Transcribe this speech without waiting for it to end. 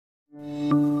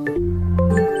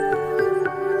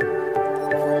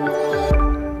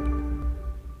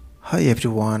Hi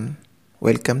everyone,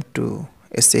 welcome to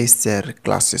SHR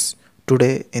classes.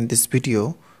 Today in this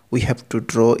video we have to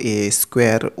draw a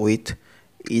square with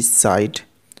each side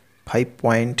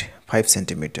 5.5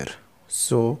 centimeter.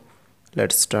 So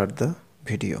let's start the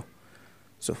video.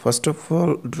 So first of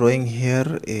all, drawing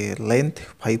here a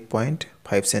length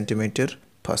 5.5 centimeter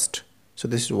first. So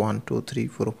this is 1 2 3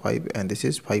 4 5 and this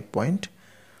is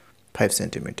 5.5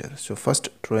 centimeter. So first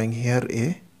drawing here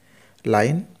a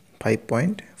line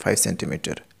 5.5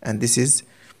 centimeter and this is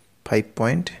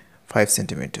 5.5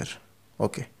 centimeter.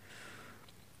 Okay,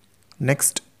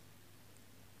 next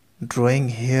drawing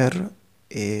here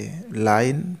a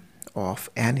line of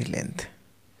any length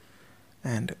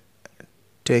and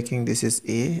taking this is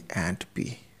A and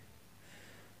B.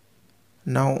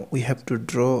 Now we have to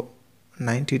draw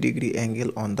 90-degree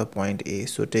angle on the point A.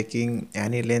 So taking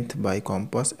any length by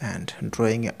compass and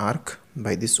drawing an arc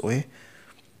by this way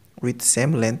with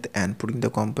same length and putting the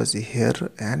compass here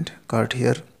and cut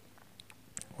here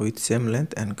with same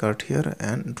length and cut here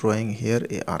and drawing here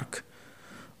a arc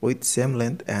with same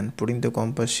length and putting the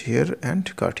compass here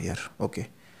and cut here. Okay,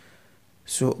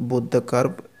 so both the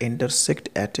curve intersect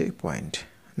at a point.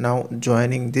 Now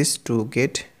joining this to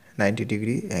get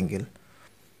 90-degree angle.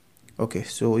 Okay,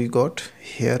 so we got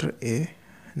here a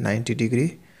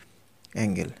 90-degree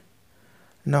angle.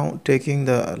 Now taking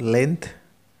the length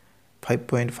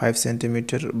 5.5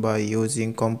 centimeter by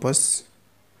using compass,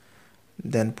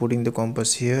 then putting the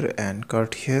compass here and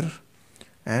cut here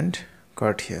and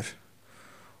cut here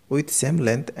with same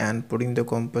length and putting the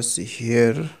compass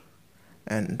here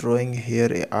and drawing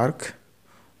here a arc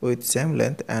with same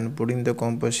length and putting the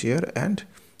compass here and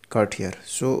cut here.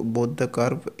 So both the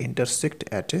curve intersect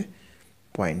at a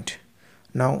point.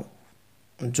 Now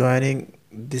joining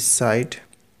this side,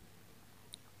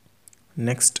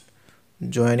 next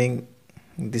joining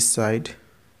this side.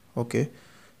 Okay,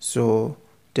 so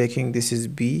taking this is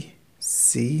B,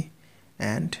 C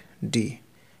and D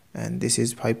and this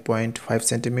is 5.5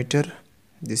 centimeter,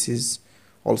 this is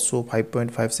also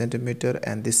 5.5 centimeter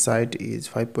and this side is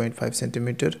 5.5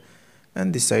 centimeter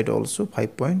and this side also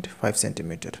 5.5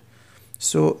 centimeter.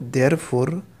 So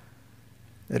therefore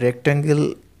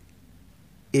rectangle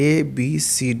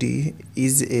ABCD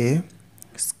is a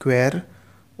square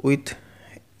with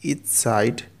each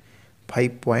side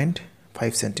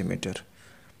 5.5 centimeter.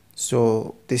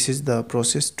 So this is the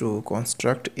process to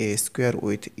construct a square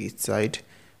with each side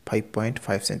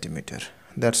 5.5 centimeter.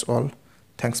 That's all.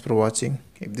 Thanks for watching.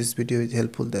 If this video is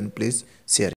helpful, then please share it.